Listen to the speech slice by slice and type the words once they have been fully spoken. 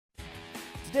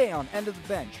Today on End of the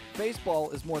Bench, baseball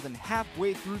is more than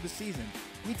halfway through the season.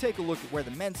 We take a look at where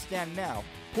the men stand now,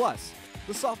 plus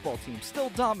the softball team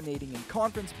still dominating in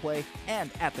conference play and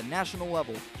at the national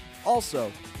level.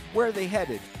 Also, where are they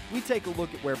headed? We take a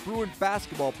look at where Bruin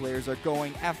basketball players are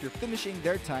going after finishing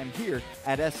their time here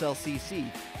at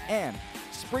SLCC. And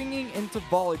springing into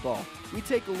volleyball, we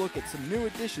take a look at some new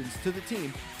additions to the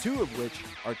team, two of which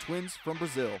are twins from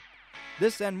Brazil.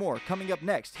 This and more coming up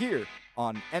next here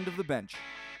on End of the Bench.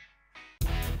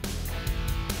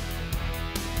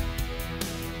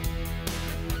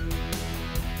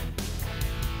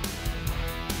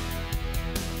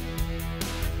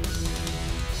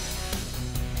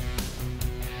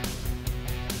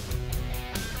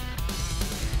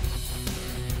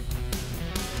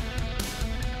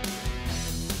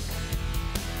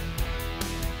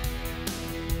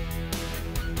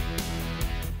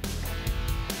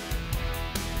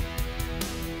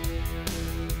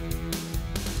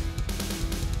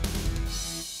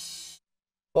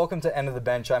 Welcome to End of the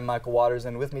Bench. I'm Michael Waters,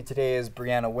 and with me today is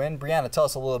Brianna Wynn. Brianna, tell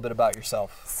us a little bit about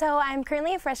yourself. So I'm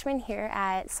currently a freshman here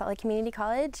at Salt Lake Community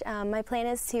College. My plan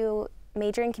is to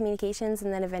major in communications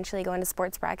and then eventually go into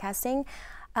sports broadcasting.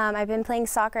 I've been playing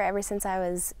soccer ever since I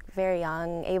was very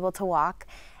young, able to walk,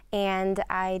 and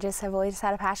I just have always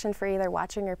had a passion for either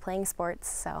watching or playing sports.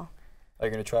 So, are you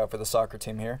going to try out for the soccer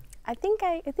team here? I think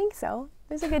so.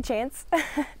 There's a good chance.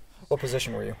 What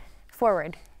position were you?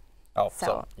 Forward. Oh,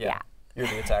 so yeah. You're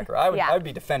the attacker. I would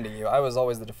be defending you. I was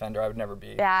always the defender. I would never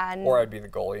be. Or I'd be the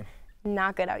goalie.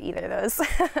 Not good at either of those.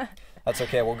 That's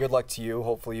okay. Well, good luck to you.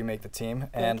 Hopefully you make the team.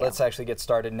 And let's actually get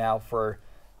started now for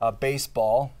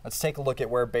baseball. Let's take a look at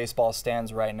where baseball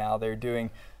stands right now. They're doing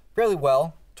fairly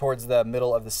well towards the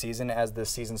middle of the season as the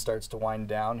season starts to wind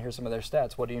down. Here's some of their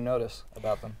stats. What do you notice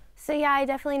about them? So yeah, I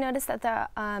definitely noticed that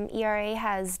the ERA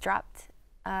has dropped.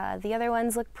 The other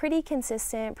ones look pretty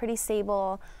consistent, pretty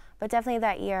stable. But definitely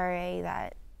that ERA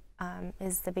that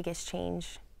is the biggest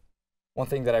change. One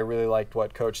thing that I really liked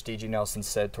what Coach D.G. Nelson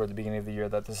said toward the beginning of the year,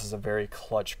 that this is a very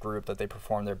clutch group, that they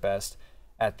perform their best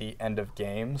at the end of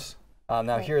games.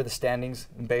 Now here are the standings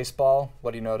in baseball.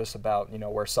 What do you notice about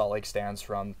where Salt Lake stands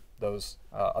from those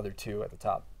other two at the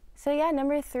top? So yeah,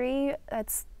 number 3,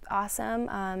 that's awesome.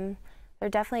 They're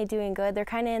definitely doing good. They're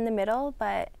kind of in the middle,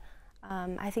 but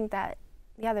I think that,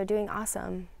 they're doing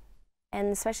awesome.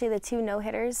 And especially the 2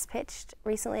 no-hitters pitched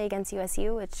recently against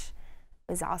USU, which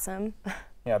was awesome.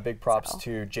 Yeah, big props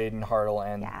to Jaden Hartle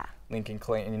and Lincoln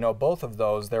Clayton. Both of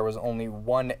those, there was only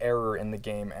 1 error in the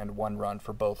game and 1 run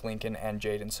for both Lincoln and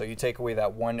Jaden. So you take away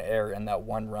that 1 error and that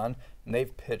 1 run, and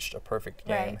they've pitched a perfect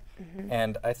game. Right.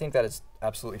 And I think that is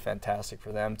absolutely fantastic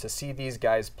for them to see these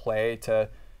guys play, to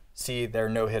see their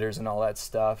no-hitters and all that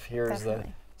stuff. Here's the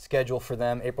schedule for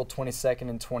them: April 22nd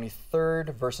and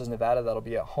 23rd versus Nevada. That'll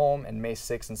be at home, and May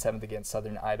 6th and 7th against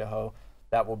Southern Idaho.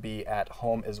 That will be at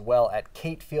home as well at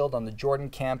Kate Field on the Jordan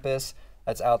campus.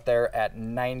 That's out there at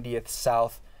 90th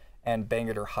South and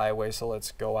Bangerter Highway. So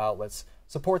let's go out. Let's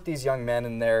support these young men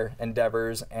in their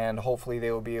endeavors, and hopefully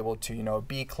they will be able to,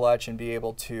 be clutch and be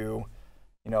able to,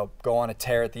 go on a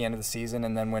tear at the end of the season.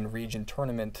 And then when region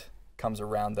tournament comes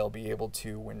around, they'll be able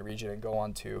to win region and go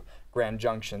on to Grand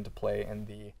Junction to play in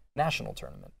the national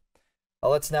tournament.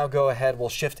 Let's now go ahead. We'll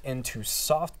shift into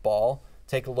softball.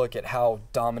 Take a look at how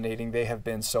dominating they have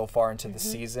been so far into the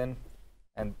season.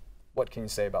 And what can you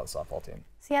say about the softball team?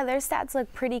 So yeah, their stats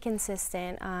look pretty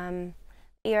consistent.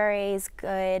 ERA is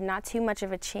good, not too much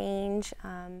of a change.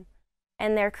 And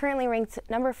they're currently ranked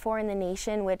number 4 in the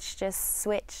nation, which just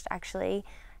switched actually.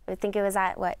 I think it was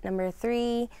at, number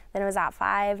 3, then it was at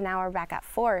 5, now we're back at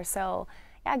 4. So,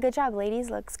 yeah, good job, ladies.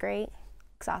 Looks great.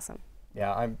 Looks awesome.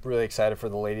 Yeah, I'm really excited for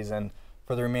the ladies and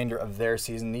for the remainder of their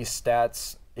season. These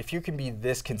stats, if you can be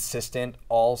this consistent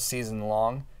all season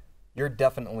long, you're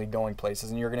definitely going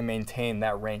places, and you're going to maintain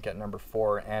that rank at number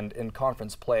 4. And in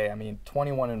conference play,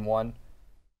 21-1,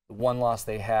 the 1 loss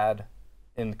they had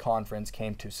in the conference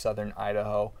came to Southern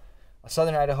Idaho.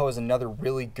 Southern Idaho is another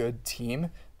really good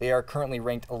team. They are currently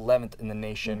ranked 11th in the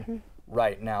nation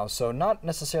right now. So not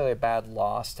necessarily a bad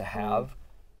loss to have,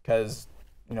 because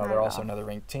they're also another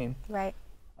ranked team. Right.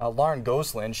 Lauren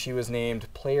Gosselin, she was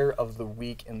named Player of the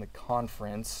Week in the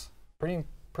conference. Pretty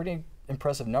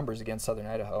impressive numbers against Southern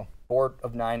Idaho. 4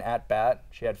 of 9 at bat.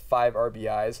 She had 5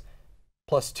 RBIs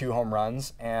plus 2 home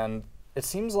runs. And it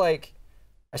seems like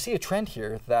I see a trend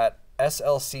here that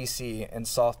SLCC in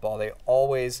softball, they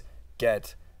always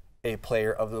get a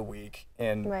Player of the Week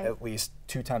in at least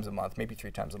 2 times a month, maybe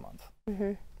 3 times a month.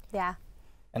 Yeah.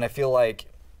 And I feel like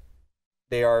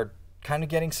they are kind of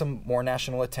getting some more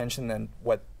national attention than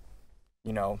what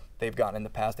you know, they've gotten in the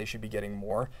past. They should be getting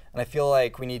more. And I feel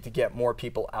like we need to get more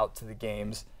people out to the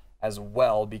games as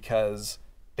well, because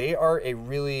they are a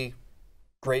really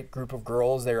great group of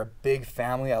girls. They're a big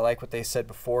family. I like what they said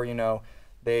before, you know,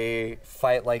 they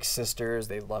fight like sisters.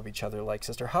 They love each other like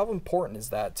sisters. How important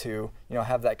is that to, you know,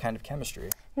 have that kind of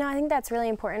chemistry? No, I think that's really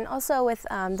important. Also with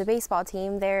the baseball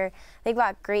team, they've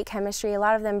got great chemistry. A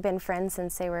lot of them have been friends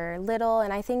since they were little,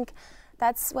 and I think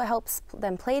that's what helps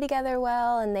them play together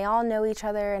well, and they all know each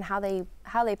other and how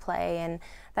they play, and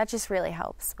that just really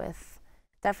helps with,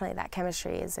 definitely that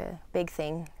chemistry is a big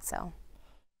thing. So.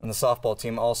 And the softball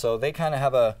team also, they kind of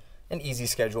have an easy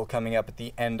schedule coming up at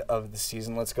the end of the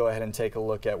season. Let's go ahead and take a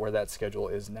look at where that schedule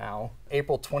is now.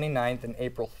 April 29th and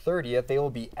April 30th, they will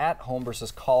be at home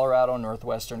versus Colorado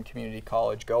Northwestern Community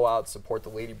College. Go out, support the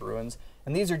Lady Bruins.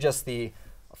 And these are just the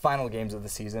final games of the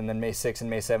season. Then May 6th and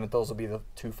May 7th, those will be the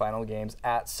two final games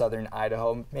at Southern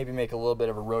Idaho. Maybe make a little bit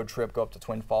of a road trip, go up to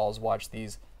Twin Falls, watch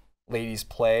these ladies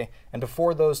play. And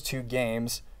before those two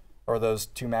games, or those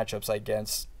two matchups, I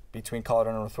guess, between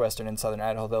Colorado Northwestern and Southern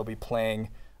Idaho, they'll be playing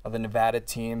the Nevada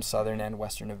team, Southern and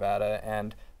Western Nevada,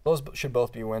 and those should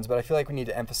both be wins. But I feel like we need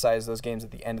to emphasize those games at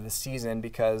the end of the season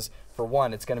because, for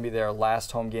one, it's going to be their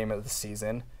last home game of the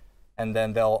season, and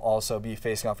then they'll also be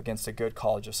facing off against a good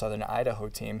College of Southern Idaho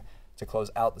team to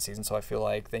close out the season. So I feel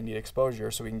like they need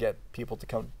exposure so we can get people to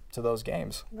come to those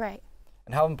games. Right.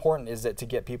 And how important is it to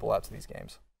get people out to these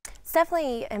games? It's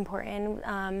definitely important.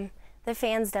 The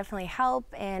fans definitely help,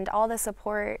 and all the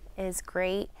support is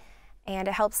great. And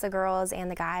it helps the girls and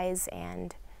the guys,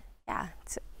 and yeah,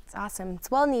 it's awesome.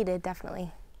 It's well needed,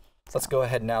 definitely. Let's go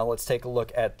ahead now. Let's take a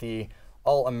look at the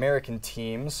All-American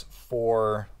teams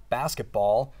for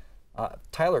basketball.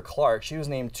 Tyler Clark, she was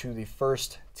named to the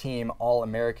first team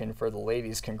All-American for the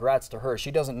ladies. Congrats to her. She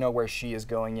doesn't know where she is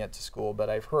going yet to school, but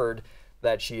I've heard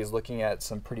that she is looking at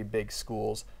some pretty big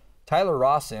schools. Tyler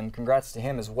Rawson, congrats to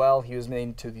him as well. He was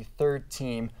named to the third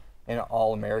team in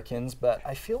All-Americans, but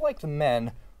I feel like the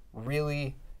men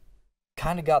really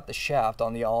kind of got the shaft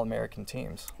on the All-American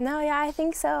teams. No, yeah, I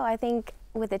think so. I think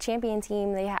with the champion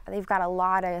team, they've got a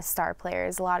lot of star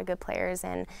players, a lot of good players,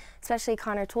 and especially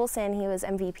Connor Toulson, he was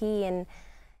MVP, and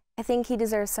I think he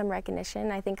deserves some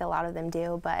recognition. I think a lot of them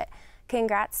do, but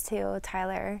congrats to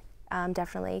Tyler,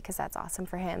 definitely, because that's awesome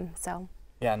for him. So.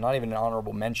 Yeah, not even an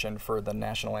honorable mention for the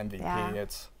national MVP. Yeah.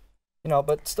 It's, you know,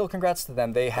 but still congrats to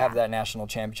them. They have that national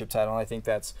championship title, and I think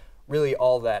that's really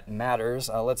all that matters.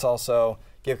 Let's also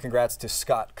give congrats to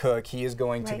Scott Cook. He is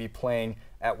going to be playing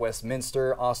at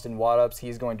Westminster. Austin Waddups,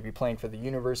 he's going to be playing for the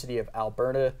University of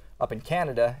Alberta up in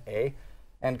Canada,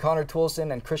 and Connor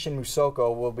Toulson and Christian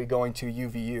Musoko will be going to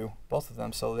UVU, both of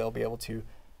them, so they'll be able to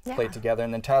play together.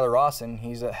 And then Tyler Rawson,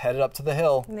 he's headed up to the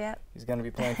hill. Yep. He's going to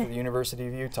be playing for the University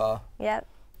of Utah. Yep.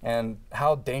 And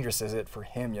how dangerous is it for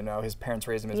him, you know? His parents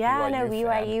raised him as BYU fan. Yeah, no,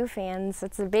 BYU fans.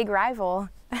 It's a big rival.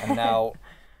 And now,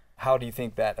 how do you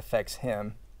think that affects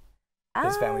him,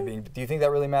 his family being, do you think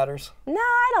that really matters? No,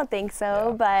 I don't think so,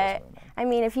 Yeah, but I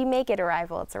mean, if you make it a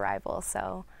rival, it's a rival,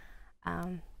 so,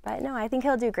 but no, I think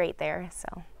he'll do great there,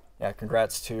 so. Yeah,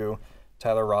 congrats to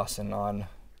Tyler Rawson on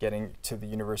getting to the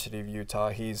University of Utah.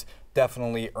 He's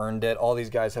definitely earned it. All these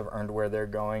guys have earned where they're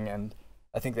going, and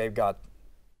I think they've got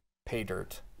pay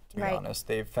dirt, to be honest.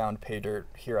 They've found pay dirt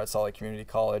here at Salt Lake Community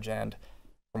College, and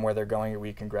from where they're going,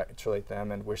 we congratulate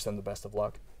them and wish them the best of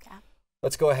luck. Yeah.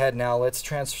 Let's go ahead now. Let's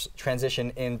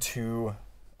transition into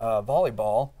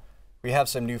volleyball. We have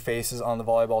some new faces on the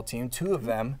volleyball team. Two of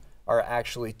them are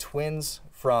actually twins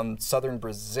from southern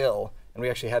Brazil, and we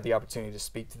actually had the opportunity to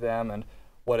speak to them and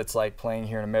what it's like playing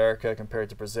here in America compared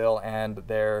to Brazil and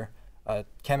their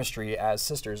chemistry as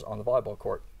sisters on the volleyball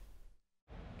court.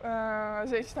 A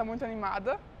gente está muito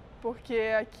animada,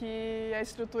 porque aqui a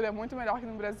estrutura é muito melhor que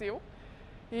no Brasil.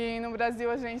 E no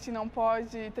Brasil a gente não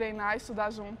pode treinar e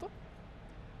estudar junto.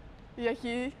 E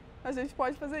aqui a gente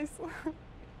pode fazer isso.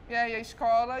 E aí a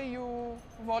escola e o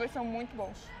vôlei são muito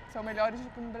bons, são melhores do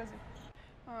que no Brasil.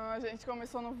 A gente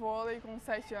começou no vôlei com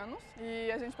 7 anos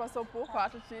e a gente passou por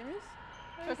 4 times.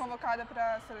 Foi convocada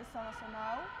para a seleção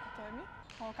nacional,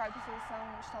 convocada para a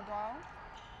seleção estadual.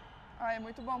 É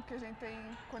muito bom porque a gente tem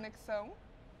conexão.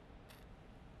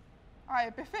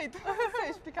 É perfeito, não sei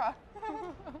explicar.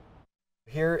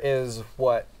 Here is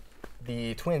what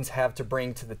the twins have to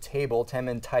bring to the table. Tem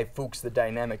and Tai Fuchs, the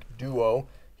dynamic duo.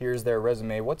 Here's their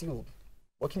resume. What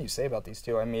can you say about these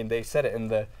two? I mean, they said it in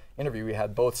the interview. We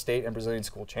had both state and Brazilian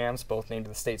school champs, both named to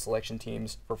the state selection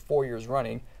teams for 4 years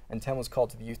running, and Tem was called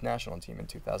to the youth national team in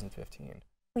 2015.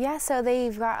 Yeah, so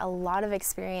they've got a lot of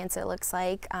experience, it looks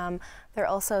like. They're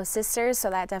also sisters, so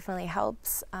that definitely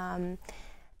helps.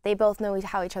 they both know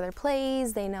how each other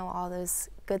plays. They know all those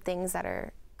good things that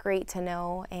are great to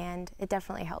know, and it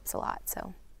definitely helps a lot.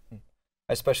 So,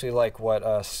 I especially like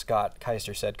what Scott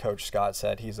Keister said. Coach Scott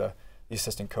said, he's the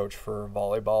assistant coach for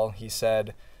volleyball. He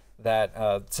said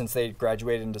that since they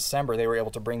graduated in December, they were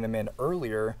able to bring them in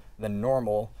earlier than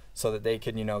normal so that they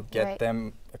could, get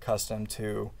them accustomed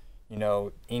to,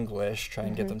 English, try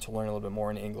and get them to learn a little bit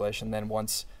more in English. And then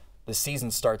once the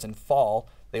season starts in fall,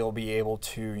 they will be able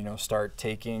to, start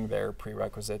taking their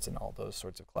prerequisites and all those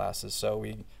sorts of classes. So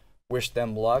we wish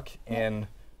them luck in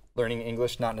learning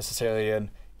English, not necessarily an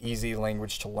easy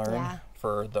language to learn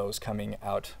for those coming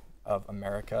out of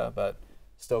America, but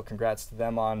still congrats to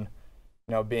them on,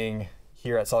 being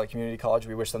here at Salt Lake Community College.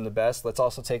 We wish them the best. Let's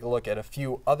also take a look at a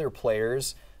few other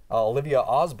players. Olivia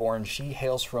Osborne, she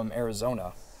hails from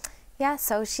Arizona. Yeah,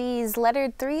 so she's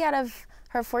lettered 3 out of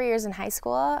her 4 years in high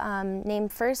school,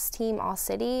 named first team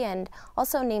All-City, and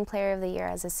also named Player of the Year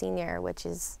as a senior, which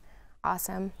is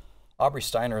awesome. Aubrey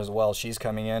Steiner as well, she's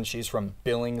coming in. She's from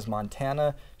Billings,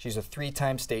 Montana. She's a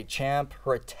 3-time state champ.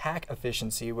 Her attack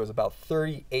efficiency was about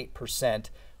 38%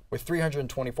 with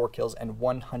 324 kills and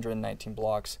 119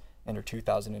 blocks in her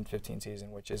 2015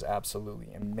 season, which is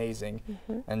absolutely amazing.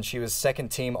 And she was second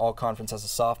team all-conference as a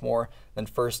sophomore, then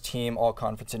first team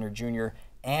all-conference in her junior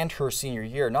and her senior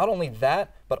year. Not only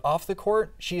that, but off the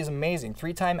court, she is amazing.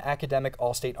 3-time academic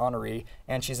all-state honoree,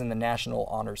 and she's in the National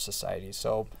Honor Society.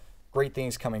 So great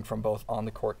things coming from both on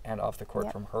the court and off the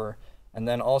court from her. And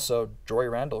then also Joy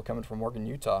Randall coming from Morgan,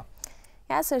 Utah.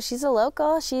 Yeah, so she's a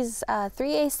local. She's a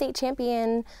 3A state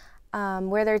champion,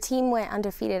 where their team went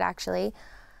undefeated, actually.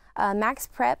 Max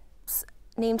Preps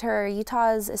named her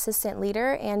Utah's assistant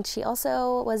leader, and she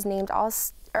also was named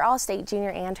all-state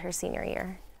junior and her senior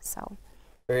year. So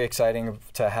very exciting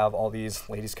to have all these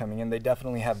ladies coming in. They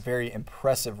definitely have very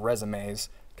impressive resumes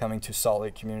coming to Salt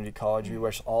Lake Community College. We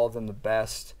wish all of them the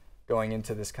best going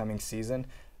into this coming season.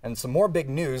 And some more big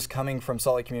news coming from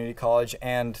Salt Lake Community College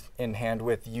and in hand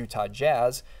with Utah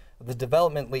Jazz. The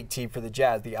development league team for the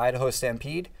Jazz, the Idaho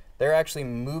Stampede, they're actually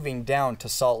moving down to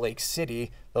Salt Lake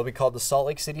City. They'll be called the Salt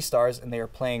Lake City Stars, and they are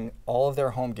playing all of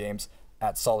their home games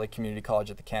at Salt Lake Community College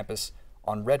at the campus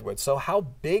on Redwood. So how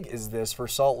big is this for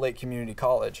Salt Lake Community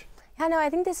College? Yeah, no, I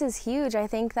think this is huge. I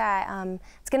think that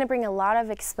it's going to bring a lot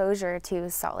of exposure to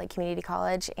Salt Lake Community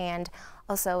College, and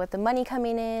also with the money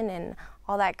coming in and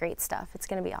all that great stuff, it's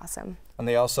going to be awesome. And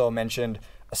they also mentioned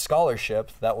a scholarship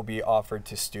that will be offered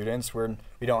to students.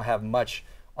 We don't have much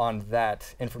on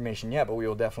that information yet, but we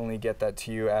will definitely get that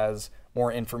to you as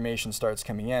more information starts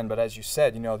coming in. But as you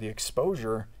said, the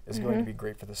exposure is going to be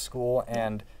great for the school,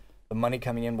 and the money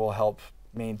coming in will help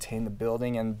maintain the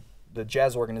building. And the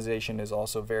Jazz organization is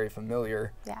also very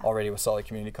familiar already with Salt Lake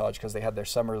Community College because they had their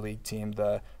summer league team,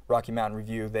 the Rocky Mountain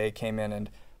Review. They came in and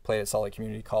played at Salt Lake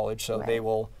Community College, so they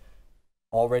will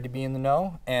already be in the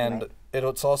know. And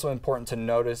it's also important to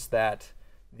notice that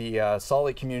the Salt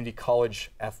Lake Community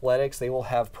College athletics, they will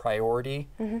have priority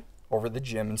over the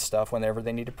gym and stuff whenever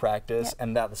they need to practice,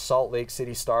 and that the Salt Lake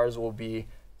City Stars will be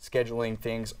scheduling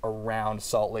things around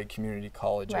Salt Lake Community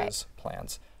College's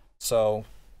plans. So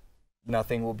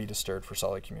nothing will be disturbed for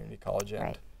Salt Lake Community College,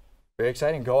 and very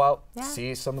exciting. Go out,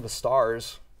 see some of the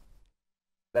stars.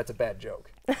 That's a bad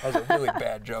joke. That was a really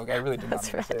bad joke. I really did not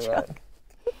mean to say that.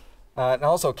 And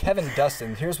also Kevin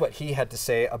Dustin, here's what he had to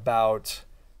say about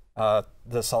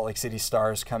the Salt Lake City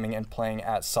Stars coming and playing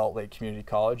at Salt Lake Community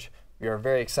College. We are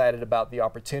very excited about the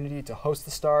opportunity to host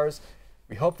the Stars.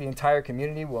 We hope the entire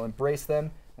community will embrace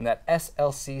them and that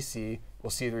SLCC will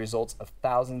see the results of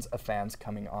thousands of fans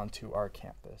coming onto our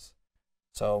campus.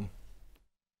 So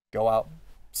go out,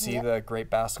 see the great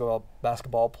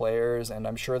basketball players, and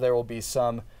I'm sure there will be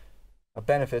some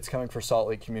benefits coming for Salt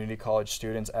Lake Community College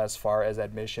students as far as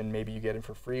admission. Maybe you get in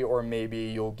for free, or maybe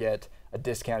you'll get a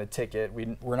discounted ticket.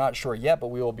 We're not sure yet, but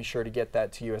we will be sure to get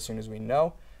that to you as soon as we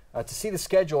know. To see the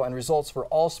schedule and results for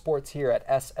all sports here at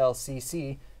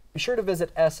SLCC, be sure to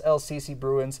visit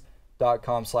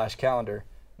slccbruins.com/calendar.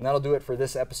 And that'll do it for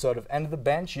this episode of End of the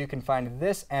Bench. You can find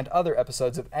this and other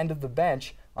episodes of End of the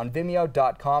Bench on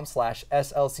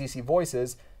vimeo.com/SLCC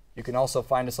Voices. You can also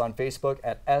find us on Facebook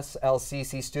at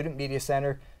SLCC Student Media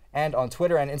Center and on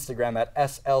Twitter and Instagram at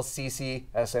SLCC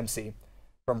SMC.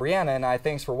 From Brianna and I,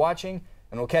 thanks for watching,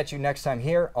 and we'll catch you next time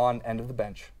here on End of the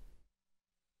Bench.